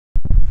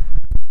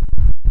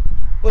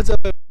What's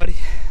up,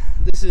 everybody?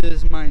 This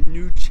is my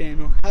new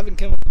channel. Haven't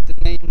come up with the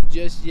name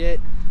just yet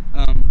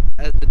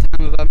at the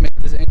time of I make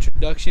this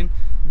introduction,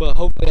 but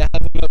hopefully I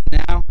have one up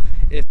now.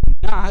 If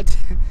not,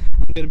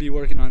 I'm going to be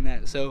working on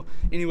that. So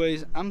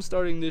anyways, I'm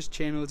starting this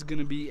channel. It's going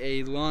to be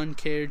a lawn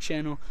care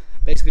channel.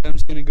 Basically, I'm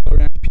just going to go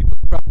around to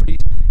people's properties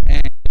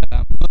and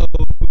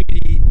mow, weed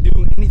eat,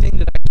 do anything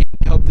that I can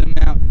to help them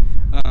out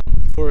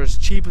for as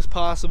cheap as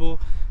possible,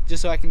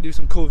 just so I can do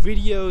some cool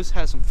videos,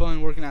 have some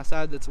fun working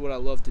outside. That's what I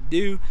love to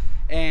do.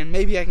 And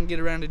maybe I can get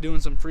around to doing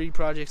some free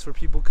projects for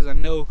people, because I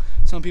know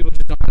some people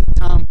just don't have the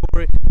time for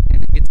it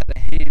and it gets out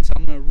of hand. So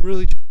I'm going to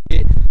really try to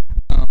get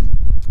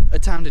a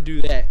time to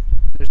do that.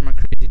 There's my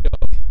crazy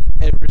dog,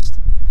 Everest.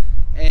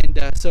 And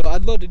so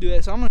I'd love to do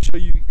that. So I'm going to show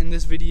you in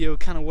this video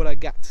kind of what I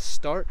got to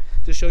start,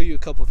 to show you a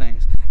couple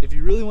things. If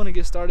you really want to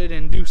get started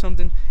and do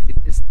something,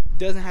 it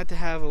doesn't have to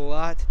have a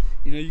lot.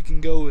 You know, you can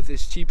go with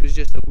as cheap as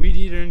just a weed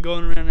eater and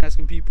going around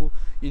asking people.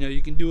 You know,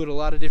 you can do it a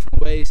lot of different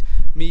ways.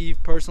 Me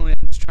personally,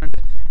 I'm just trying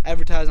to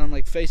advertise on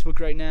like Facebook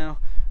right now,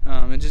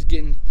 and just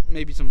getting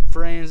maybe some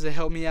friends to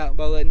help me out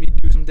by letting me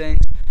do some things.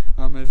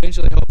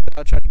 Eventually, hopefully,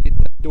 I'll try to get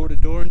door to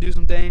door and do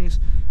some things,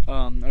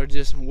 or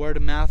just word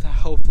of mouth.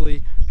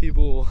 Hopefully,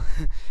 people will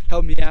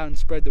help me out and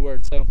spread the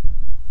word. So,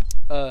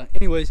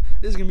 anyways,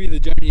 this is gonna be the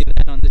journey of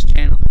that on this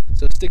channel.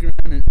 So stick around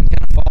and kind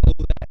of follow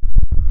that,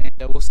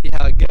 and we'll see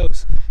how it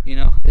goes. You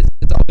know, it's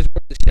always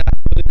worth the shot.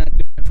 I'm really not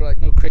doing it for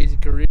like no crazy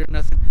career or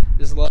nothing.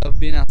 Just love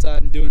being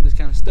outside and doing this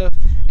kind of stuff,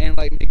 and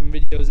like making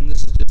videos. And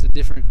this is just a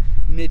different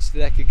niche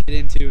that I could get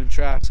into and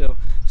try. So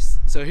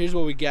here's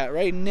what we got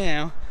right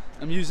now.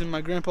 I'm using my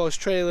grandpa's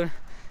trailer.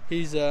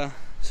 He's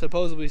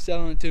supposedly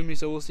selling it to me,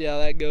 so we'll see how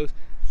that goes.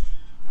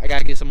 I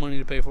gotta get some money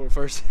to pay for it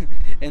first.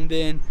 And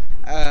then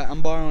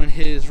I'm borrowing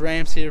his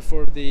ramps here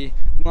for the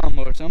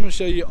lawnmower. So I'm gonna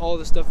show you all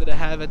the stuff that I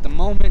have at the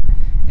moment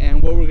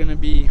and what we're gonna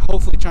be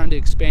hopefully trying to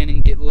expand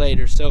and get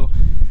later. So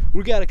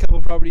we got a couple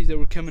properties that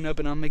we're coming up,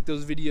 and I'll make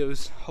those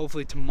videos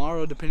hopefully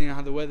tomorrow, depending on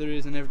how the weather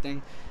is and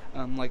everything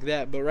like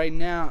that. But right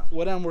now,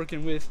 what I'm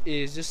working with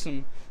is just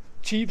some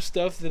cheap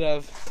stuff that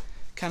I've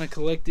kind of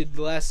collected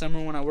the last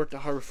summer when I worked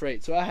at Harbor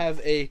Freight. So I have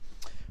a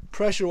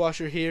pressure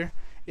washer here.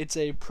 It's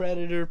a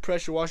Predator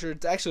pressure washer.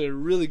 It's actually a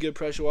really good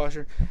pressure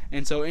washer,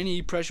 and so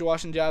any pressure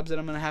washing jobs that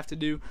I'm going to have to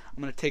do,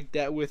 I'm going to take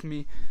that with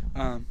me.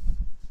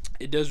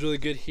 It does really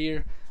good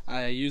here.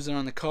 I use it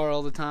on the car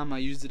all the time. I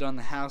used it on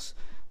the house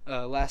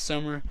last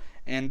summer.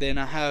 And then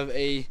I have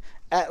a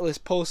Atlas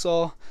pole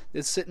saw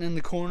that's sitting in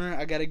the corner.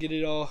 I got to get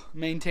it all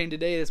maintained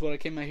today. That's what I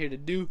came out here to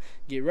do,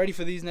 get ready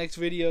for these next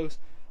videos.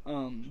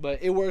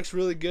 But it works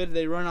really good.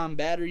 They run on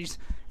batteries,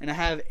 and I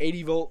have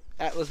 80-volt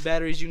Atlas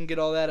batteries. You can get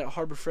all that at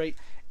Harbor Freight.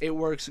 It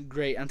works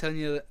great. I'm telling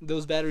you,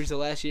 those batteries will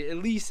last you at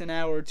least an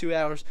hour or 2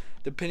 hours,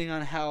 depending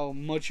on how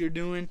much you're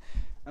doing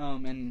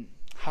and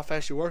how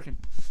fast you're working.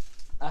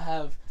 I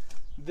have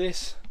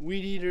this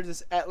weed eater,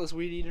 this Atlas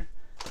weed eater,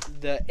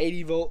 the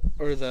 80-volt,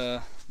 or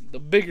the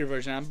bigger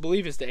version. I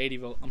believe it's the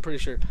 80-volt. I'm pretty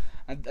sure.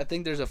 I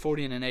think there's a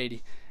 40 and an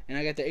 80, and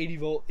I got the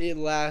 80-volt. It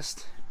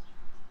lasts.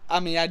 I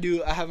mean,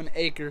 I have an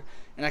acre,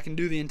 and I can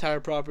do the entire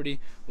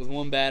property with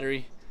one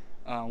battery,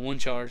 one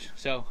charge.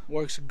 So it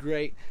works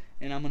great.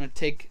 And I'm gonna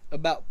take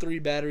about 3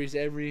 batteries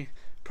every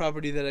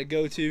property that I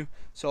go to.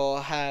 So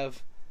I'll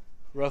have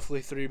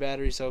roughly 3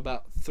 batteries, so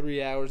about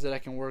 3 hours that I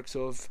can work.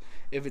 So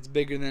if it's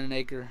bigger than an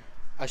acre,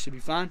 I should be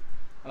fine.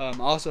 I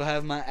also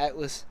have my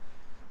Atlas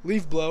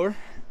leaf blower.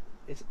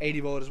 It's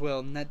 80-volt as well,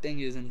 and that thing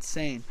is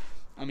insane.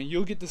 I mean,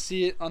 you'll get to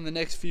see it on the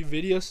next few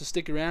videos, so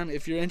stick around.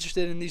 If you're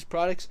interested in these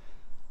products,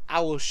 I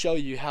will show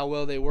you how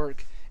well they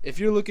work. If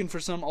you're looking for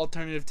some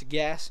alternative to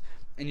gas,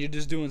 and you're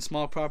just doing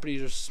small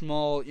properties or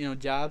small,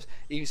 jobs,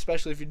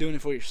 especially if you're doing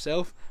it for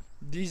yourself,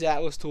 these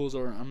Atlas tools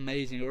are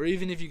amazing. Or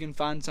even if you can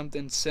find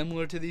something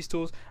similar to these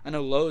tools, I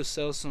know Lowe's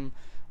sells some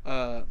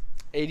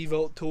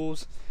 80-volt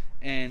tools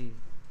and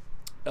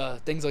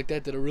things like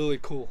that are really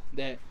cool.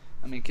 That,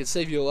 I mean, could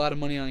save you a lot of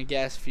money on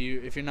gas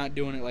if you're not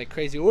doing it like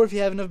crazy, or if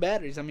you have enough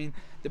batteries. I mean,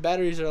 the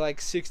batteries are like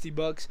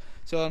 $60.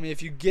 So I mean,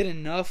 if you get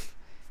enough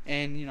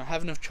and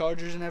have enough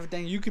chargers and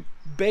everything, you could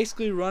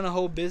basically run a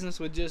whole business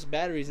with just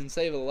batteries and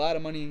save a lot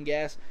of money in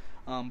gas.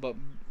 But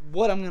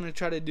what I'm gonna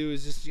try to do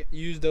is just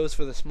use those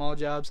for the small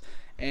jobs,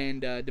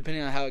 and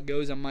depending on how it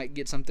goes, I might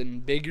get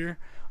something bigger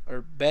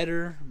or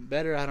better.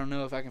 I don't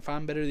know if I can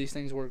find better. These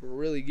things work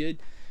really good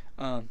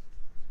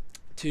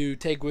to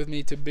take with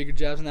me to bigger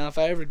jobs. Now, if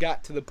I ever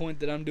got to the point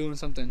that I'm doing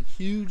something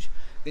huge,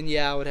 then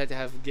yeah, I would have to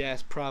have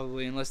gas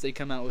probably, unless they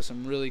come out with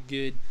some really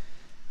good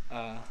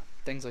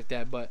things like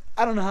that. But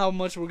I don't know how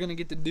much we're gonna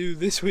get to do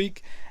this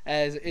week,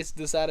 as it's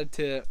decided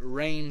to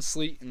rain,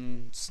 sleet,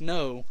 and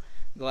snow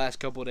the last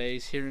couple of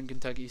days here in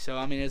Kentucky. So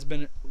I mean, it's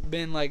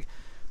been like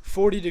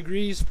 40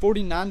 degrees,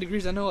 49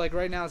 degrees. I know like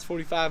right now it's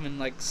 45 and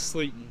like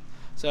sleeting.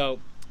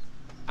 So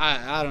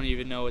I don't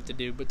even know what to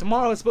do. But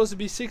tomorrow it's supposed to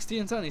be 60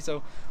 and sunny,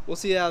 so we'll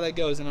see how that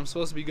goes. And I'm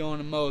supposed to be going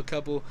to mow a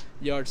couple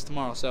yards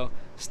tomorrow, so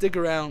stick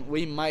around.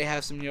 We might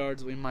have some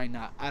yards, we might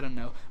not, I don't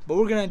know. But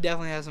we're gonna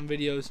definitely have some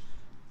videos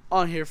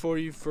on here for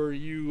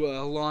you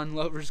lawn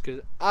lovers,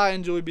 because I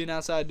enjoy being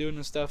outside doing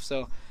this stuff.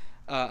 So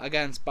I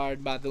got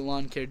inspired by the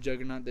lawn care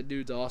juggernaut. The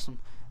dude's awesome.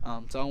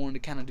 So I wanted to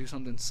kind of do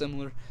something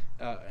similar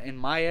in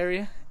my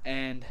area,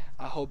 and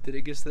I hope that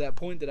it gets to that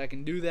point that I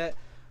can do that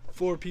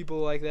for people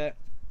like that.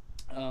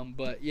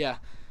 But yeah,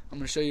 I'm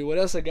going to show you what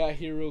else I got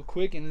here real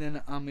quick, and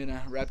then I'm going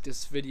to wrap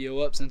this video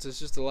up, since it's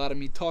just a lot of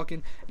me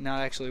talking and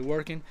not actually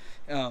working.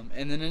 And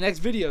then the next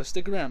video,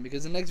 stick around,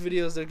 because the next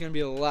videos, there's going to be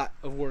a lot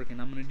of work, and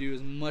I'm going to do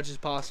as much as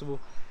possible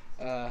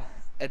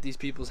at these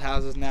people's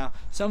houses. Now,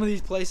 some of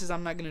these places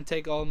I'm not going to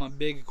take all of my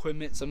big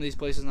equipment. Some of these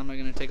places I'm not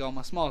going to take all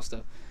my small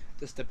stuff.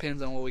 Just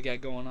depends on what we got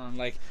going on.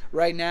 Like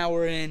right now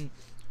we're in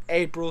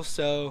April,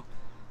 so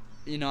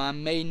you know, I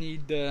may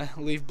need the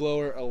leaf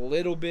blower a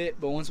little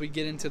bit, but once we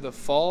get into the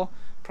fall,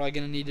 probably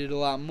gonna need it a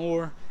lot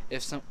more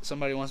if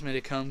somebody wants me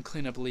to come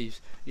clean up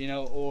leaves, you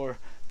know. Or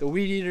the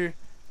weed eater,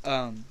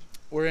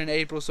 we're in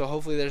April, so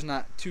hopefully there's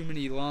not too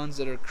many lawns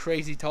that are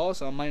crazy tall,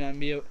 so I might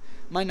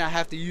not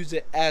have to use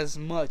it as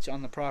much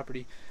on the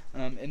property.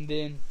 And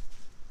then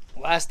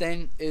last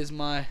thing is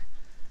my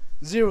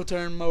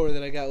zero-turn mower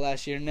that I got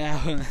last year.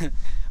 Now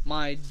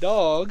my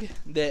dog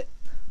that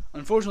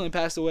unfortunately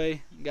passed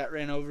away, got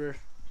ran over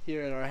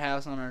here at our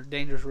house on our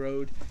dangerous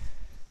road,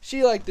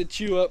 she liked to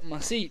chew up my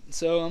seat,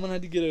 so I'm gonna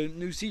have to get a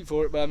new seat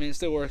for it. But I mean, it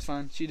still works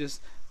fine. She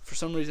just for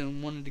some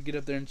reason wanted to get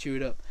up there and chew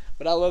it up.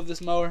 But I love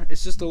this mower.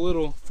 It's just a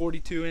little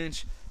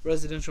 42-inch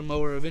residential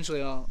mower.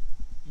 Eventually I'll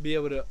be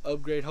able to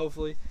upgrade,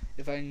 hopefully,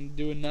 if I can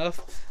do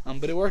enough.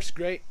 But it works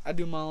great. I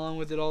do my lawn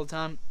with it all the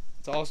time.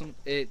 It's awesome.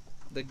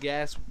 The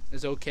gas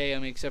is okay. I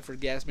mean, except for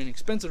gas being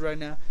expensive right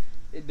now,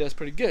 it does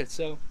pretty good.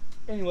 So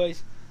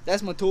anyways,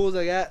 that's my tools.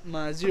 I got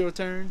my zero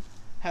turn,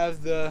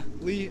 have the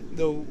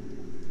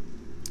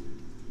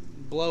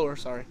blower,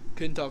 sorry,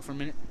 couldn't talk for a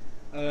minute,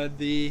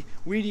 the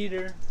weed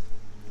eater,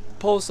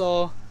 pole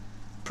saw,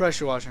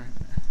 pressure washer,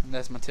 and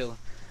that's my tiller.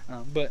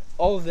 But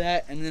all of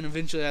that, and then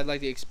eventually I'd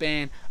like to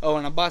expand. Oh,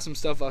 and I bought some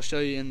stuff I'll show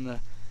you in the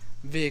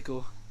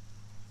vehicle.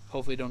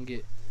 Hopefully don't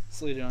get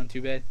slid on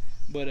too bad,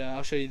 but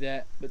I'll show you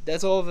that. But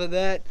that's all of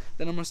that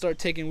I'm gonna start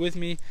taking with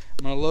me.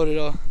 I'm gonna load it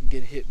all. I'm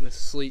getting hit with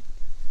sleet.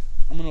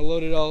 I'm gonna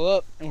load it all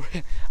up, and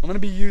I'm gonna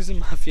be using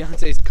my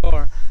fiance's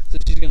car, so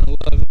she's gonna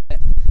love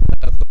that.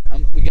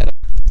 We got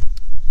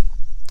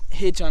a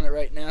hitch on it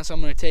right now, so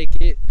I'm gonna take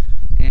it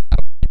and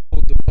I'll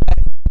hold the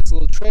back. It's a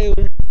little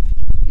trailer.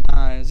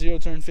 My zero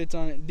turn fits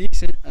on it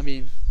decent. I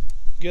mean,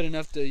 good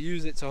enough to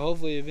use it. So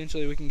hopefully,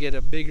 eventually, we can get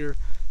a bigger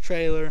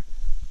trailer,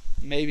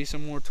 maybe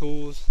some more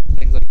tools,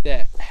 things like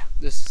that.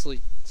 This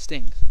sleep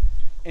stings.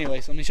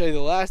 Anyway, so let me show you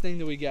the last thing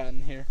that we got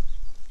in here.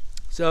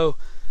 So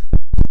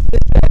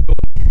this bad boy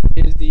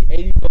is the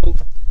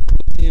 80-volt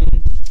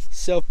lithium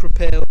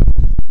self-propelled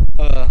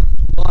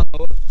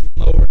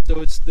lawnmower. So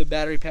it's the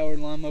battery-powered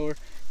lawnmower.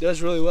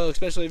 Does really well,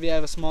 especially if you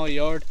have a small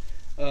yard.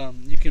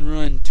 You can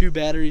run 2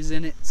 batteries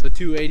in it, so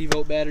 2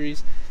 80-volt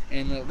batteries,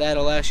 and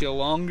that'll last you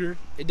longer.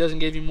 It doesn't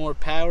give you more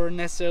power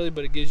necessarily,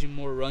 but it gives you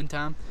more run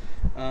time.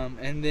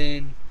 And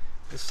then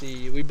let's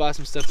see, we bought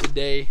some stuff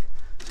today,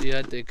 so you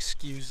have to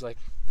excuse like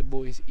the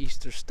boys'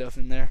 Easter stuff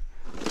in there.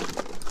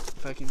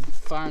 If I can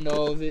find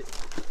all of it.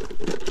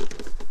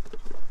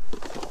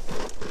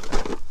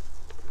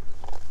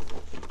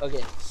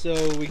 Okay,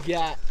 so we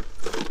got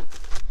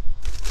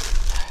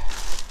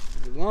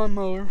the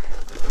lawnmower,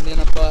 and then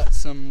I bought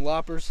some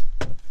loppers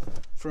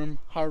from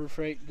Harbor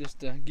Freight just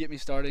to get me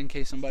started in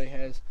case somebody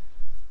has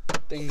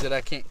things that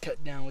I can't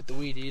cut down with the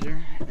weed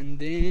eater. And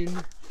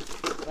then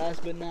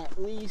last but not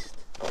least,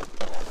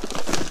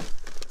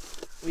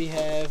 we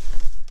have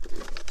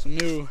some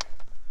new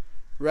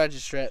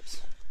ratchet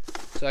straps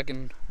so I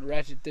can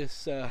ratchet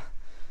this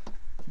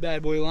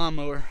bad boy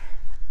lawnmower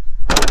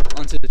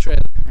onto the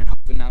trailer and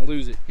hopefully not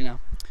lose it, you know,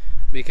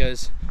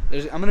 because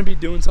I'm gonna be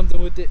doing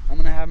something with it. I'm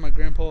gonna have my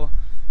grandpa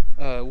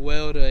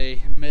weld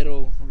a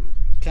metal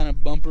kind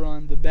of bumper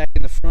on the back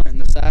and the front and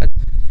the side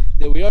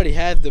that we already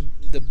have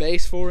the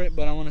base for it,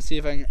 but I want to see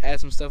if I can add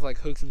some stuff like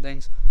hooks and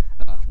things.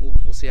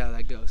 We'll see how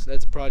that goes.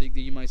 That's a project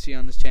that you might see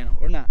on this channel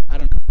or not, I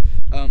don't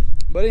know.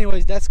 But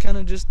anyways, that's kind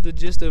of just the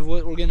gist of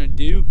what we're gonna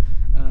do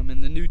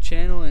in the new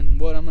channel and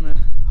what I'm gonna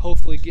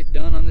hopefully get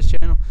done on this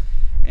channel.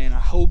 And I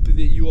hope that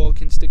you all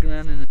can stick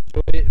around and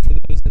enjoy it for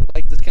those that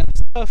like this kind of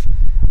stuff.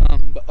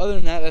 But other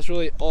than that, that's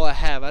really all I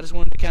have. I just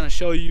wanted to kind of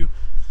show you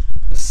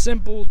the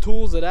simple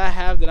tools that I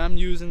have that I'm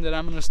using, that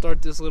I'm going to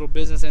start this little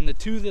business. And the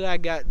 2 that I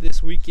got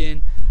this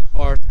weekend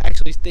are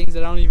actually things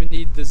that I don't even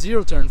need the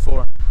zero turn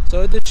for.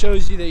 So it just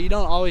shows you that you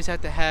don't always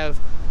have to have,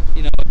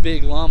 you know, a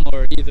big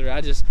lawnmower either.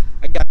 I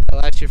got that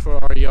last year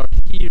for our yard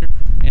here,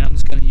 and I'm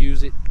just going to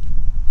use it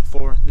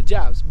for the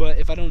jobs. But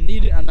if I don't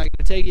need it, I'm not going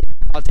to take it.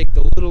 I'll take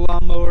the little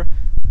lawnmower,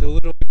 the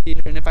little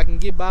heater, and if I can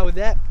get by with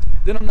that,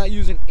 then I'm not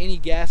using any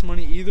gas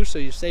money either, so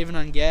you're saving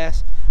on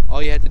gas.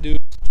 All you have to do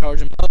is charge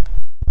them up,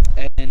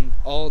 and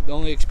the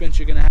only expense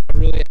you're going to have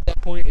really at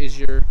that point is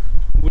your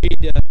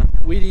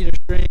weed eater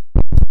string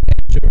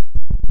and your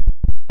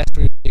gas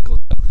for your vehicle.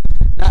 So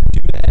not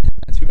too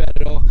bad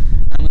at all.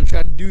 I'm going to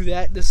try to do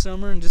that this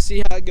summer and just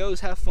see how it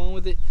goes, have fun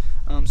with it.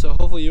 So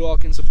hopefully you all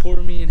can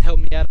support me and help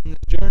me out on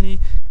this journey.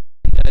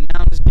 And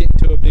now I'm just getting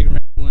to a big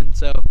rambling.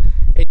 So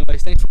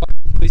anyways, thanks for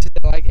watching. Please hit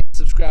that like and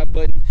subscribe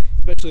button,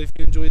 especially if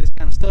you enjoy this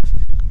kind of stuff.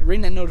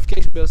 Ring that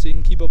notification bell so you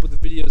can keep up with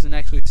the videos and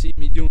actually see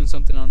me doing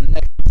something on the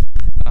next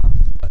one.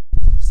 But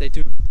stay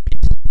tuned.